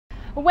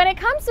When it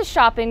comes to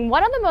shopping,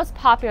 one of the most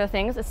popular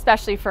things,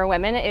 especially for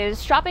women,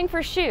 is shopping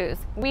for shoes.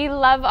 We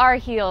love our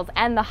heels,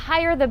 and the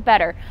higher the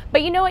better.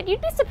 But you know what?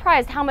 You'd be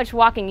surprised how much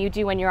walking you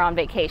do when you're on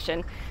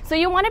vacation. So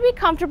you want to be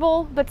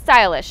comfortable but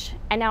stylish.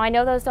 And now I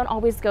know those don't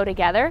always go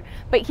together,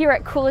 but here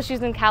at Coolest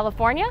Shoes in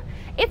California,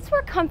 it's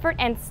where comfort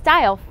and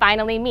style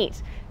finally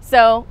meet.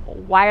 So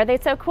why are they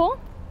so cool?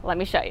 Let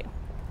me show you.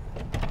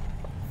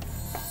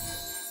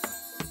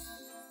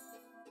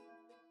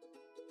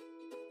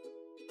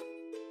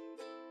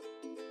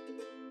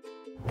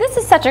 This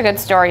is such a good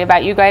story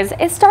about you guys.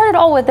 It started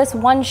all with this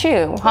one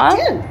shoe, huh?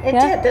 It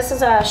did. This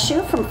is a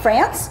shoe from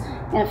France,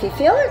 and if you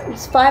feel it,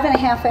 it's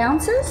 5.5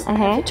 ounces.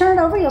 If you turn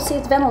it over, you'll see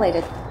it's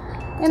ventilated.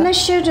 And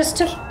this shoe just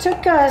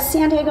took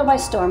San Diego by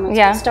storm. It's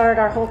what started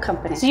our whole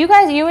company. So you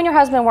and your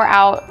husband were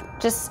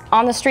out just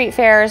on the street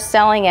fairs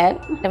selling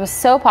it. It was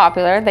so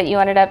popular that you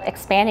ended up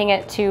expanding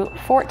it to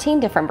 14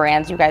 different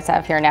brands you guys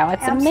have here now.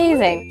 It's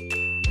amazing.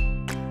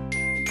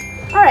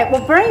 All right,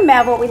 well, Burning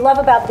Mev, what we love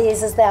about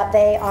these is that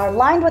they are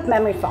lined with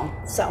memory foam.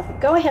 So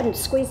go ahead and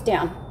squeeze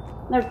down.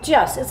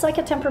 It's like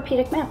a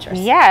Tempur-Pedic mattress.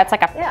 Yeah, it's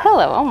like a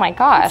pillow. Oh my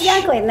gosh.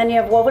 Exactly, and then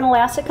you have woven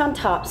elastic on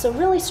top. So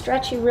really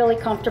stretchy, really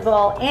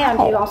comomfortable, and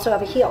you also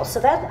have a heel. So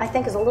that, I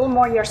think, is a little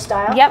more your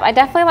style. Yep, I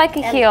definitely like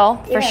a heel,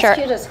 for sure. As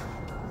cute as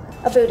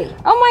a booty.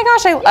 Oh my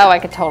gosh, I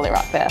could totally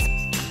rock this.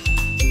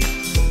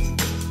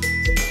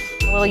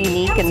 A little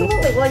unique.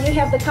 Absolutely. Well, you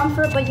have the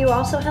comfort, but you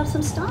also have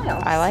some style.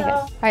 I like it.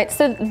 All right,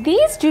 so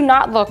these do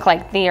not look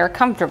like they are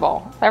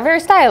comfortable. They're very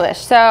stylish.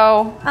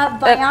 So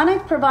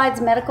Vionic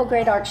provides medical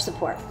grade arch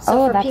support.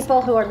 So for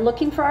people who are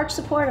looking for arch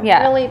support,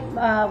 really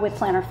with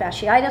plantar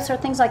fasciitis or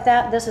things like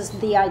that, this is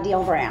the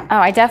ideal brand. Oh,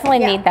 I definitely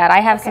need that. I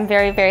have some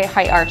very, very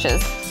high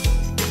arches.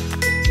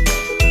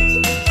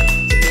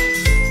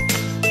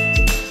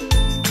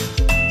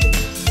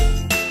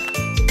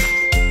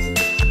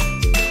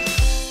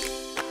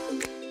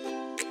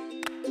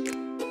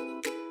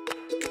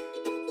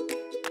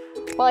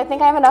 Well, I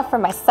think I have enough for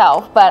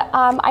myself, but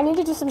I need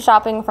to do some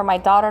shopping for my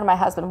daughter and my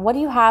husband. What do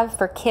you have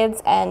for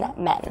kids and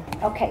men?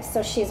 Okay,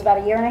 so she's about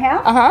 1.5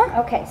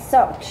 years. Okay,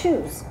 so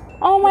shoes.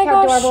 Oh my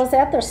gosh. How adorable is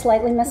that? They're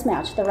slightly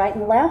mismatched, the right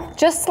and left.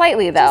 Just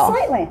slightly, though. Just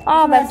slightly.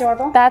 Oh, that's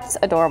adorable. That's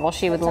adorable.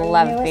 She would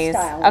love these.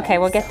 Okay,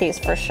 we'll get these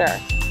for sure.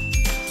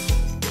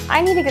 I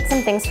need to get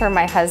some things for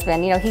my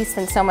husband. You know, he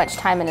spends so much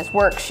time in his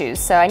work shoes,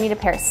 so I need a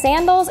pair of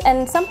sandals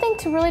and something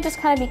to really just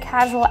kind of be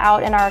casual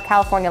out in our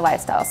California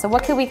lifestyle. So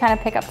what could we kind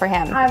of pick up for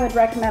him? I would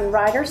recommend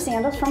Ryder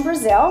sandals from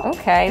Brazil.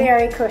 Okay.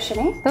 Very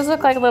cushiony. Those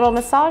look like little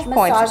massage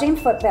points. Massaging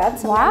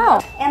footbeds. Wow.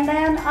 And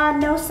then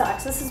no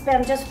socks. This has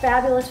been just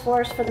fabulous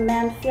for us for the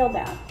men. Feel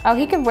that. Oh,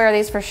 he could wear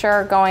these for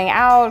sure going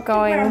out,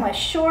 going... Wear them with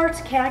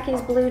shorts, khakis,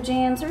 blue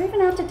jeans, or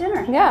even out to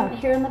dinner. Yeah.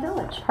 Here in the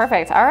village.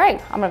 Perfect. All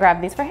right. I'm going to grab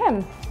these for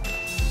him.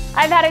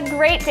 I've had a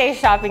great day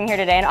shopping here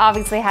today and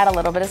obviously had a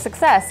little bit of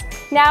success.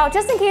 Now,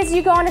 just in case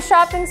you go on a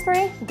shopping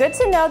spree, good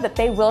to know that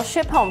they will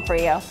ship home for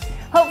you.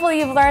 Hopefully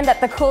you've learned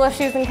that the coolest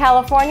shoes in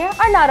California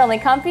are not only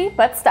comfy,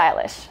 but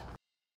stylish.